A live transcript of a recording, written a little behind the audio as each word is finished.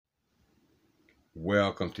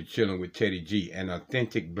Welcome to Chilling with Teddy G, an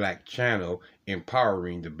authentic black channel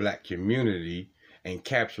empowering the black community and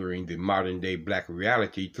capturing the modern day black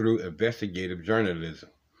reality through investigative journalism.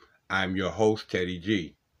 I'm your host, Teddy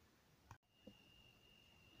G.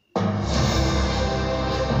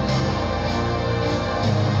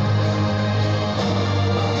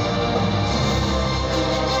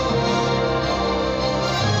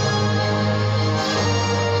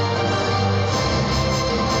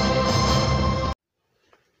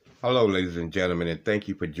 Hello, ladies and gentlemen, and thank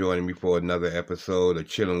you for joining me for another episode of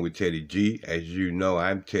Chilling with Teddy G. As you know,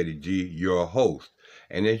 I'm Teddy G, your host.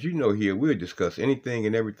 And as you know here, we'll discuss anything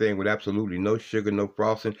and everything with absolutely no sugar, no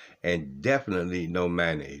frosting, and definitely no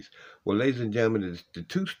mayonnaise. Well, ladies and gentlemen, the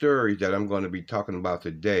two stories that I'm going to be talking about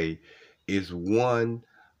today is one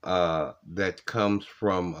that comes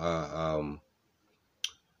from a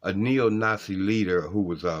neo-Nazi leader who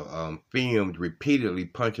was filmed repeatedly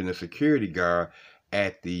punching a security guard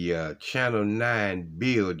at the Channel 9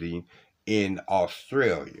 building in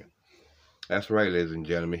Australia. That's right, ladies and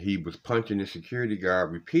gentlemen. He was punching the security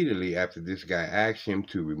guard repeatedly after this guy asked him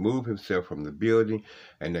to remove himself from the building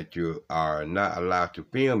and that you are not allowed to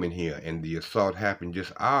film in here. And the assault happened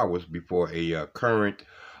just hours before a current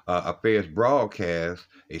affairs broadcast,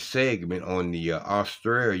 a segment on the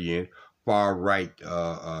Australian far-right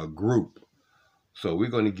group. So we're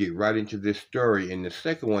going to get right into this story. And the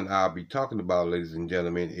second one I'll be talking about, ladies and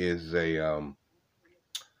gentlemen, is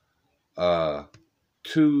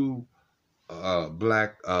two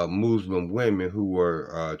black Muslim women who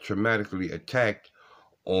were traumatically attacked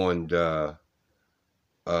on the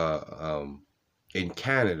in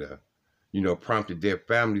Canada. Prompted their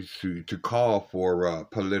families to call for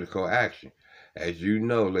political action. As you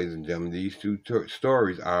know, ladies and gentlemen, these two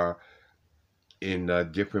stories are in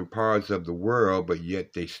different parts of the world, but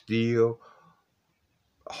yet they still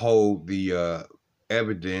hold the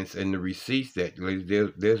evidence and the receipts that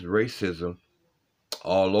there's racism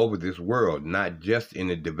all over this world, not just in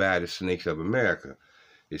the divided snakes of America.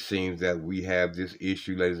 It seems that we have this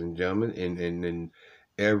issue, ladies and gentlemen, in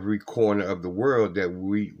every corner of the world that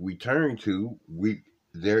we turn to.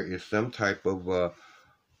 There is some type of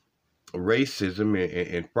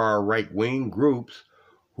racism and far right wing groups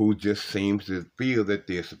who just seems to feel that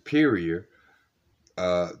they're superior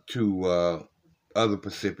to other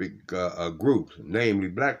Pacific groups, namely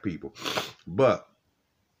black people. But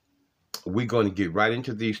we're going to get right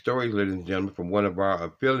into these stories, ladies and gentlemen, from one of our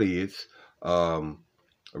affiliates,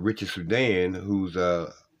 Richard Sudan, who's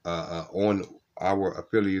on our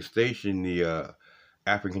affiliate station, the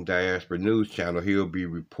African Diaspora News Channel. He'll be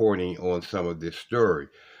reporting on some of this story.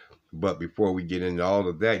 But before we get into all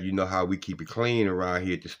of that, you know how we keep it clean around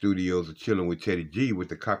here at the studios of Chilling with Teddy G with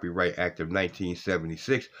the Copyright Act of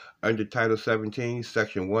 1976 under Title 17,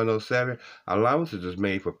 Section 107. Allowances is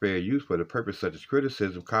made for fair use for the purpose such as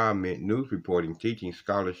criticism, comment, news reporting, teaching,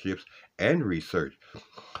 scholarships, and research.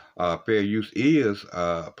 Fair use is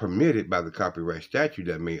permitted by the copyright statute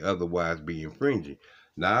that may otherwise be infringing.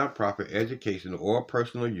 Non-profit educational or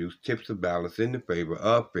personal use tips the balance in the favor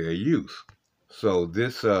of fair use. So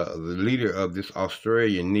this, the leader of this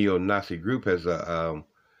Australian neo-Nazi group has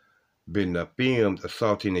been filmed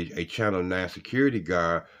assaulting a Channel 9 security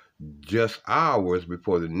guard just hours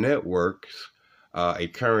before the network's a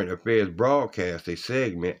current affairs broadcast, a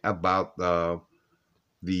segment about the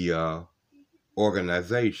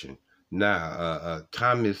organization. Now,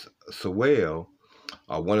 Thomas Sowell,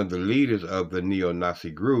 one of the leaders of the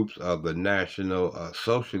neo-Nazi groups of the National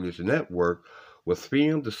Socialist Network, was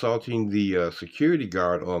filmed assaulting the security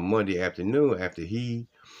guard on Monday afternoon after he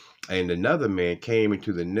and another man came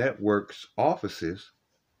into the network's offices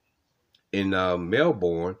in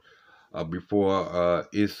Melbourne before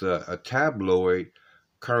its a tabloid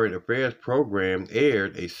current affairs program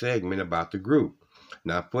aired a segment about the group.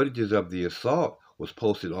 Now, footages of the assault was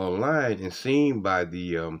posted online and seen by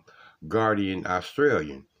the Guardian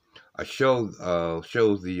Australian. A show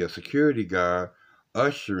shows the security guard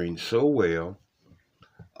ushering Sowell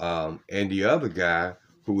and the other guy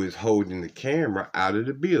who is holding the camera out of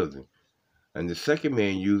the building. And the second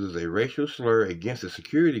man uses a racial slur against the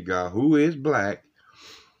security guard who is black.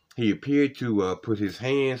 He appeared to put his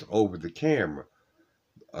hands over the camera.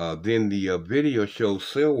 Then the video shows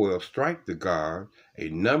Sowell strike the guard a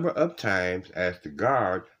number of times as the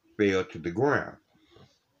guard fell to the ground.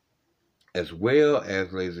 As well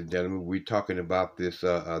as, ladies and gentlemen, we're talking about this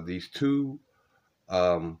these two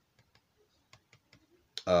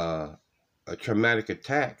traumatic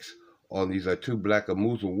attacks on these two black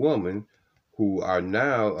Muslim women who are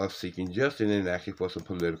now seeking justice and asking for some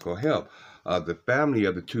political help. The family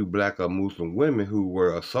of the two black Muslim women who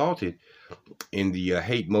were assaulted in the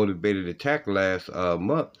hate-motivated attack last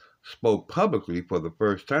month spoke publicly for the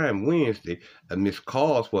first time Wednesday amidst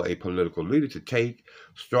calls for a political leader to take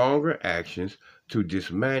stronger actions to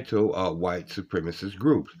dismantle white supremacist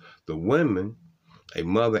groups. The women, a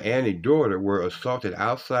mother and a daughter, were assaulted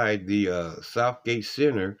outside the Southgate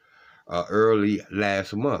Center early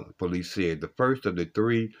last month, police said. The first of the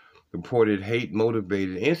three reported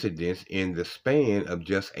hate-motivated incidents in the span of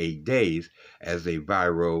just 8 days. As a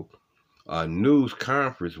viral news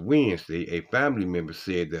conference Wednesday, a family member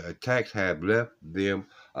said the attacks have left them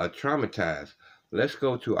traumatized. Let's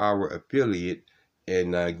go to our affiliate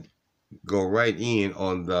and go right in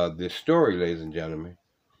on this story, ladies and gentlemen.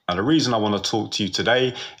 Now, the reason I want to talk to you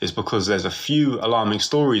today is because there's a few alarming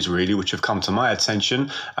stories, really, which have come to my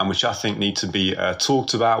attention and which I think need to be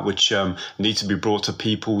talked about, which need to be brought to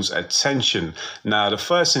people's attention. Now, the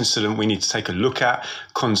first incident we need to take a look at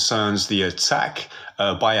concerns the attack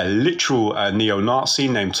by a literal neo-Nazi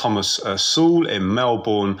named Thomas Sowell in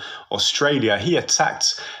Melbourne, Australia. He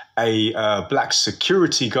attacked a black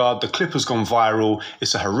security guard. The clip has gone viral.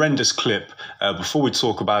 It's a horrendous clip. Before we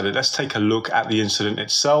talk about it, let's take a look at the incident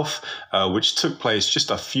itself, which took place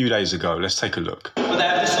just a few days ago. Let's take a look. But they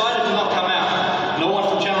have decided to not come out. No one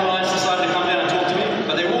from Channel 9 has decided to come down and talk to me,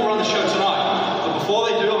 but they will run the show tonight. But before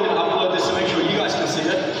they do, I'm going to upload this to make sure you guys can see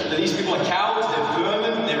it, that these people are cowards, they're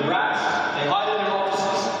vermin, they're rats, they hide in their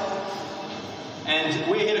offices, and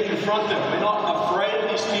we're here to confront them. We're not afraid of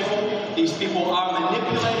these people. These people are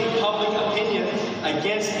manipulating public opinion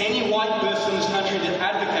against any white person in this country that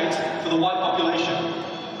advocates for the white population.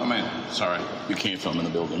 Oh man, sorry, you can't film in the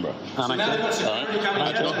building, bro. So now they've got security coming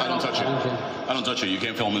in. I don't touch you. I don't touch you. You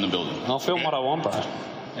can't film in the building. I'll film what I want, bro.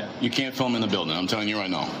 Yeah. You can't film in the building. I'm telling you right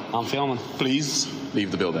now. I'm filming. Please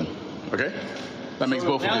leave the building. Okay? That makes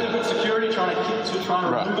both of now you. they've got security trying to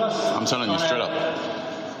remove us. I'm telling you straight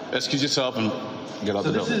up. Excuse yourself and get out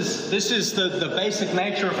the building. This is the basic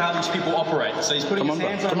nature of how these people operate. So he's putting Come on,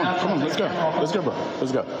 his bro. hands on. Come on. Let's go. Let's go, bro.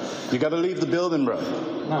 Let's go. You gotta leave the building, bro.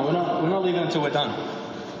 No, we're not leaving until we're done.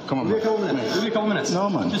 Come on, Give me a bro. couple minutes. Give me a couple minutes. No,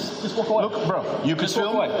 man. Just walk away. Look, bro. You can Just walk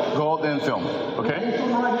film. away. Go out there and film. Okay?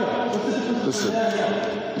 Listen,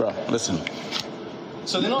 bro. Listen.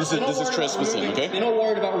 So they're not, This they're not is worried about trespassing, removing- okay? They're not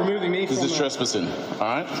worried about removing me This from is trespassing. All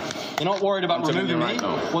right? They're not worried about I'm telling removing you me. right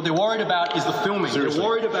now. What they're worried about is the filming. Seriously. They're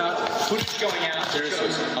worried about footage going out. Seriously,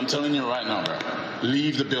 I'm telling you right now, bro.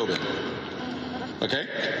 Leave the building. Okay?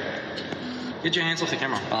 Get your hands off the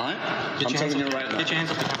camera. All right? I'm telling you right now. Get your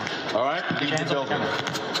hands off the camera. All right? Get Leave your the hands off the building.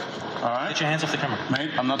 camera. All right? Get your hands off the camera. Mate,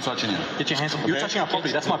 I'm not touching you. Get your hands off. You're Okay. touching our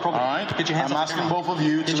property. That's my property. All right? Get your hands I'm off the asking camera. both of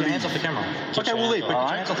you Get to your leave. hands off the camera. Okay, we'll leave, but All get your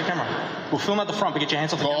right? hands off the camera. We'll film at the front, but get your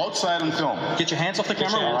hands off the Go camera. outside and film. Get your hands off the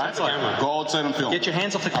camera. All right? Go outside and film. Get your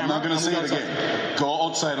hands off the I'm camera. not going to say it again. Go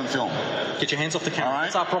outside and film. Get your hands off the camera. All right?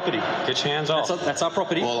 That's our property. Get your hands off. That's our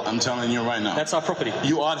property. Well, I'm telling you right now. That's our property.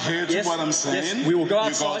 You adhere to Yes, what I'm saying. yes, we will go You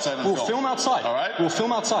outside. and We'll film outside. All right? We'll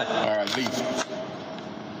film outside. All right, leave.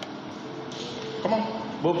 Come on,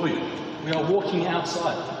 both of you. We are walking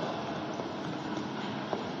outside.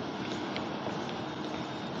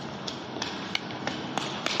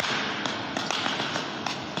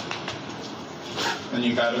 And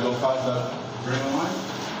you gotta go past that green line?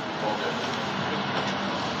 Okay.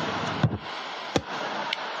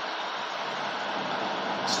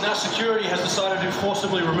 So now security has decided to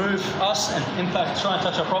forcibly remove us and in fact try and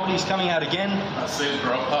touch our property. He's coming out again. I said,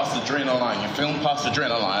 bro, past the drainer line. You film past the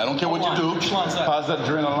drainer line. I don't care what What you do. line? Which line's that? Past that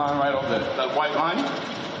drainer line right up there. That white line,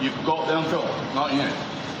 you go up there and film. Not here.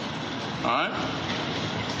 All right?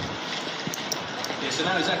 Yeah, so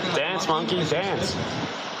now he's acting like a Dance, monkey, dance.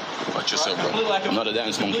 Watch yourself, bro. Complete lack of- I'm not a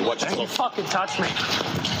dance monkey. Watch You yourself. fucking touch me.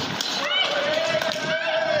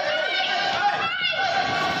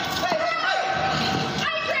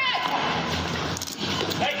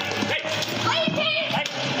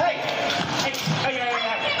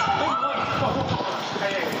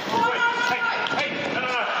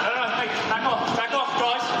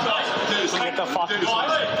 Get the fuck Guys,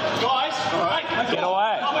 Get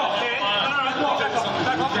away.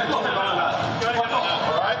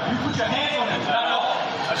 you put your hands on him. Back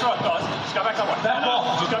off. That's right, guys. Just go back that way. Back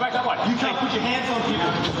off. Just go back that way. You can't put your hands on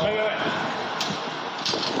people. Wait.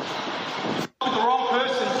 With the wrong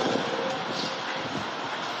person.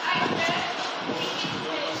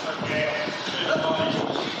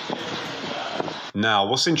 Now,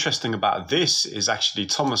 what's interesting about this is actually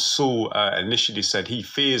Thomas Sowell initially said he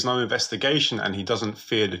fears no investigation and he doesn't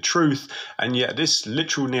fear the truth. And yet this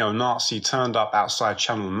literal neo-Nazi turned up outside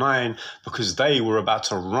Channel 9 because they were about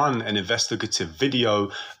to run an investigative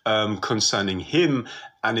video concerning him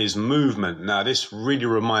and his movement. Now, this really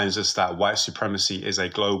reminds us that white supremacy is a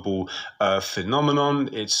global phenomenon.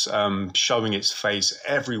 It's showing its face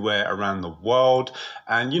everywhere around the world.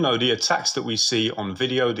 And, you know, the attacks that we see on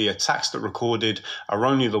video, the attacks that recorded are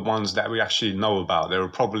only the ones that we actually know about. There are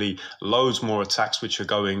probably loads more attacks which are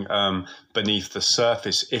going beneath the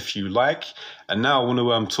surface, if you like. And now I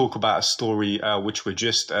want to talk about a story which we're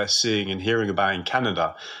just seeing and hearing about in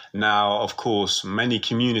Canada. Now, of course, many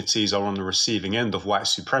communities are on the receiving end of white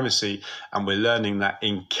supremacy, and we're learning that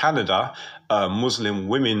in Canada, Muslim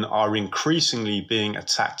women are increasingly being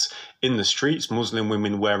attacked in the streets, Muslim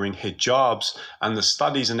women wearing hijabs, and the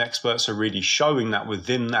studies and experts are really showing that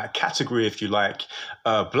within that category, if you like,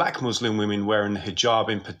 black Muslim women wearing the hijab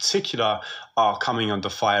in particular are coming under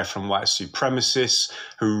fire from white supremacists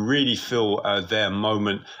who really feel their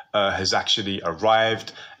moment has actually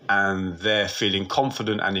arrived, and they're feeling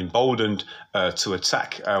confident and emboldened to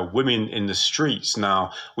attack women in the streets.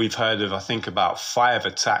 Now, we've heard of, I think, about 5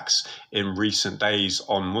 attacks in recent days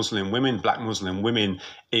on Muslim women, black Muslim women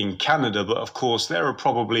in Canada. But of course, there are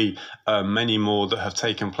probably many more that have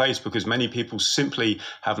taken place because many people simply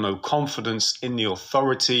have no confidence in the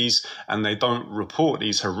authorities and they don't report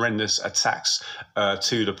these horrendous attacks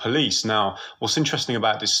to the police. Now, what's interesting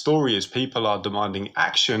about this story is people are demanding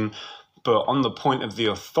action. But on the point of the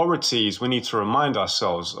authorities, we need to remind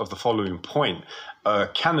ourselves of the following point.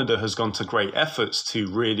 Canada has gone to great efforts to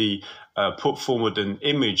really put forward an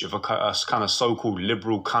image of a kind of so-called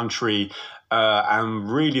liberal country.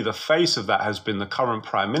 And really the face of that has been the current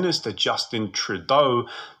Prime Minister, Justin Trudeau.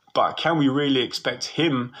 But can we really expect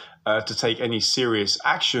him to take any serious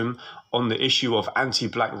action on the issue of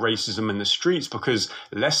anti-black racism in the streets? Because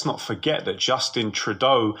let's not forget that Justin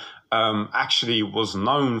Trudeau actually was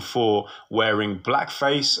known for wearing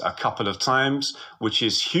blackface a couple of times, which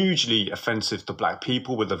is hugely offensive to black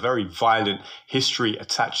people with a very violent history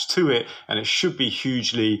attached to it. And it should be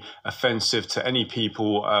hugely offensive to any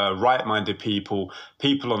people, right-minded people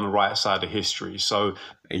on the right side of history. So,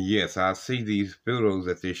 and yes, I see these photos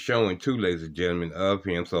that they're showing too, ladies and gentlemen, of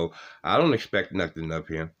him. So I don't expect nothing of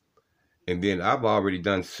him. And then I've already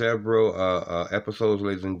done several episodes,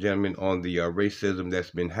 ladies and gentlemen, on the racism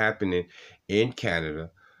that's been happening in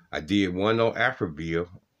Canada. I did one on Afriville.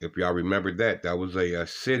 If y'all remember that, that was a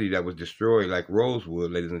city that was destroyed like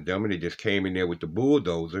Rosewood, ladies and gentlemen. They just came in there with the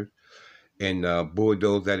bulldozer and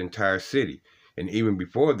bulldozed that entire city. And even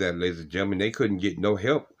before that, ladies and gentlemen, they couldn't get no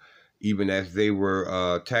help, even as they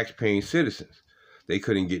were tax-paying citizens. They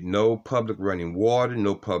couldn't get no public running water,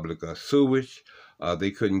 no public sewage.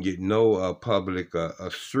 They couldn't get no public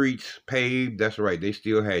streets paved. That's right. They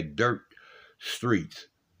still had dirt streets.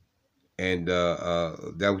 And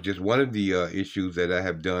that was just one of the issues that I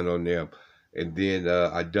have done on them. And then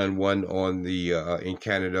I done one on the in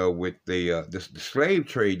Canada with the slave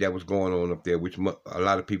trade that was going on up there, which a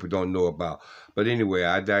lot of people don't know about. But anyway,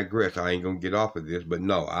 I digress. I ain't gonna get off of this. But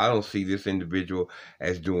no, I don't see this individual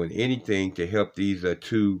as doing anything to help these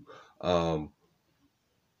two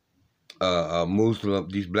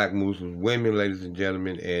these black Muslim women, ladies and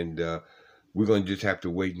gentlemen, and we're going to just have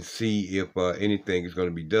to wait and see if anything is going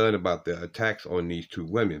to be done about the attacks on these 2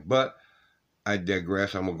 women. But I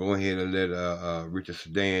digress. I'm going to go ahead and let Richard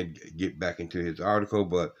Sedan get back into his article.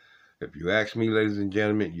 But if you ask me, ladies and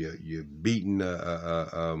gentlemen, you're beating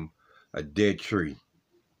a dead tree.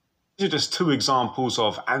 These are just 2 examples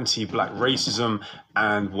of anti-black racism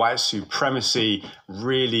and white supremacy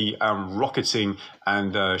really rocketing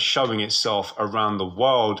and showing itself around the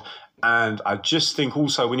world. And I just think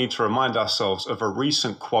also we need to remind ourselves of a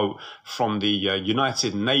recent quote from the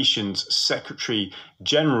United Nations Secretary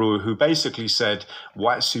General, who basically said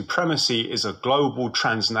white supremacy is a global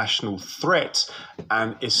transnational threat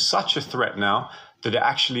and is such a threat now that it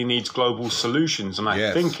actually needs global solutions. And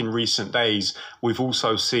I think in recent days, we've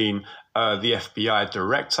also seen the FBI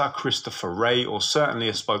director, Christopher Wray, or certainly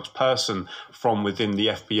a spokesperson from within the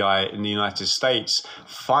FBI in the United States,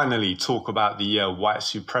 finally talk about the white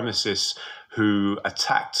supremacists who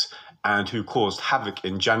attacked and who caused havoc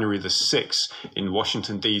in January the 6th in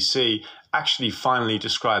Washington, D.C., actually finally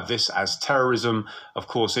described this as terrorism. Of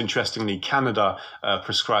course, interestingly, Canada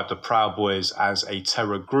prescribed the Proud Boys as a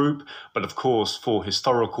terror group. But of course, for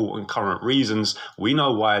historical and current reasons, we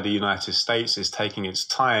know why the United States is taking its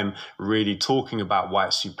time really talking about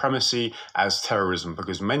white supremacy as terrorism,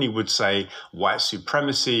 because many would say white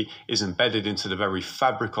supremacy is embedded into the very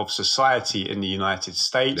fabric of society in the United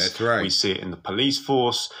States. That's right. We see it in the police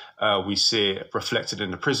force. We see it reflected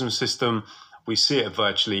in the prison system. We see it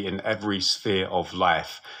virtually in every sphere of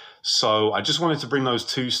life. So I just wanted to bring those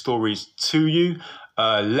 2 stories to you.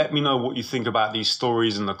 Let me know what you think about these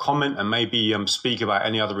stories in the comment, and maybe speak about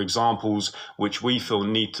any other examples which we feel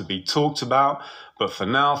need to be talked about. But for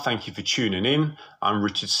now, thank you for tuning in. I'm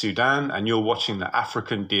Richard Sudan, and you're watching the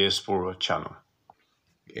African Diaspora channel.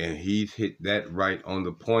 And he's hit that right on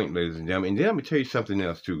the point, ladies and gentlemen. And then I'm going to tell you something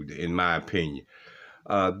else, too, in my opinion.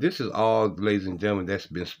 This is all, ladies and gentlemen, that's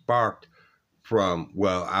been sparked from,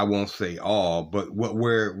 well, I won't say all, but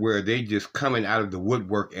where they just coming out of the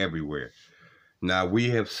woodwork everywhere. Now, we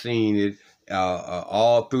have seen it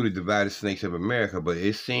all through the divided snakes of America, but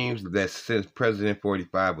it seems that since President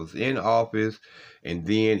 45 was in office, and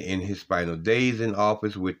then in his final days in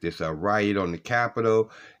office with this riot on the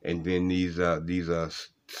Capitol, and then these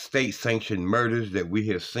state-sanctioned murders that we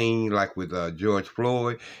have seen, like with George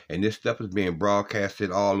Floyd, and this stuff is being broadcasted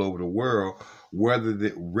all over the world,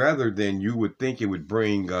 rather than you would think it would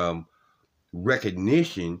bring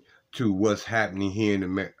recognition to what's happening here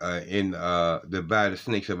in the divided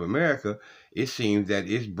snakes of America. It seems that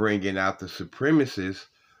it's bringing out the supremacists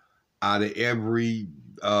out of every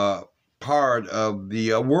part of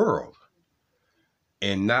the world,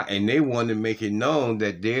 and they want to make it known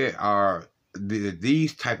that there are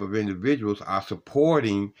these type of individuals are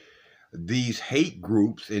supporting these hate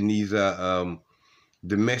groups and these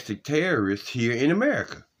domestic terrorists here in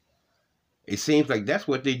America. It seems like that's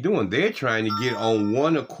what they're doing. They're trying to get on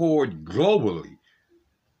one accord globally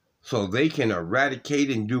so they can eradicate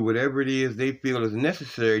and do whatever it is they feel is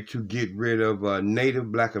necessary to get rid of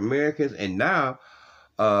Native Black Americans and now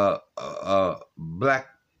Black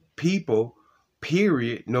people,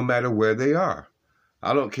 period, no matter where they are.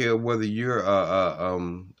 I don't care whether you're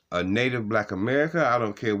a Native Black American. I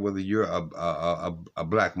don't care whether you're a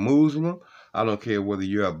Black Muslim. I don't care whether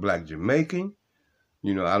you're a Black Jamaican.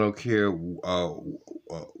 You know, I don't care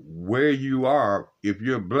where you are. If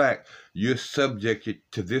you're Black, you're subjected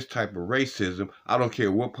to this type of racism. I don't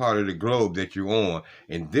care what part of the globe that you're on.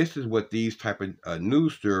 And this is what these type of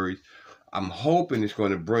news stories, I'm hoping it's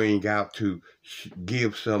going to bring out to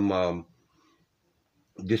give some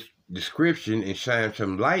description and shine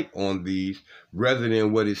some light on these, rather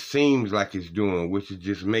than what it seems like it's doing, which is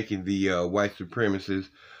just making the white supremacists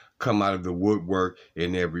come out of the woodwork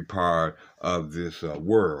in every part of this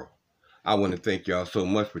world. I want to thank y'all so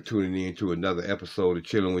much for tuning in to another episode of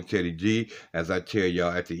Chilling with Teddy G. As I tell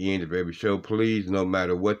y'all at the end of every show, please, no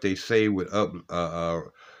matter what they say with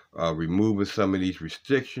removing some of these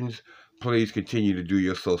restrictions, please continue to do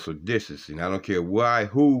your social distancing. I don't care why,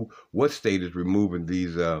 who, what state is removing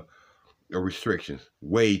these restrictions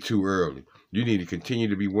way too early. You need to continue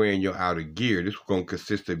to be wearing your outer gear. This is going to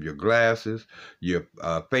consist of your glasses, your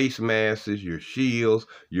face masks, your shields,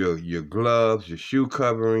 your gloves, your shoe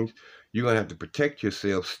coverings. You're going to have to protect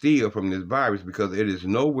yourself still from this virus because it is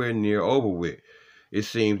nowhere near over with. It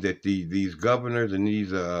seems that these governors and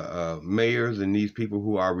these mayors and these people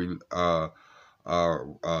who are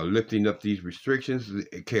lifting up these restrictions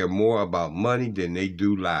care more about money than they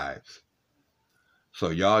do lives. So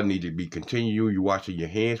y'all need to be you washing your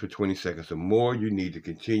hands for 20 seconds or more. You need to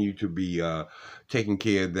continue to be taking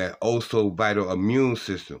care of that also vital immune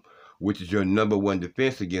system, which is your #1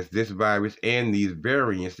 defense against this virus and these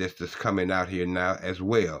variants that's just coming out here now as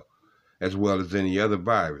well as any other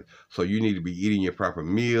virus. So you need to be eating your proper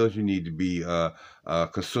meals. You need to be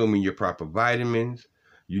consuming your proper vitamins.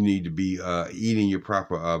 You need to be eating your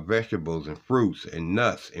proper vegetables and fruits and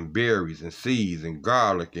nuts and berries and seeds and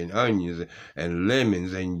garlic and onions and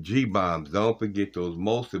lemons and G-bombs. Don't forget those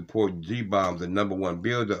most important G-bombs, the #1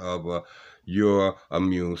 builder of your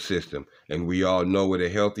immune system. And we all know with a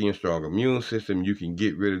healthy and strong immune system, you can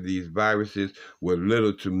get rid of these viruses with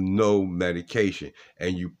little to no medication.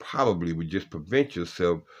 And you probably would just prevent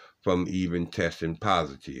yourself from even testing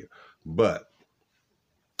positive. But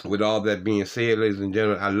with all that being said, ladies and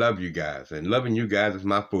gentlemen, I love you guys. And loving you guys is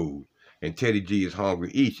my food. And Teddy G is hungry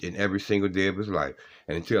each and every single day of his life.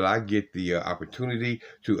 And until I get the opportunity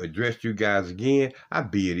to address you guys again, I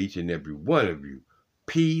bid each and every one of you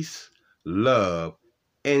peace, love,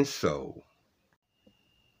 and soul.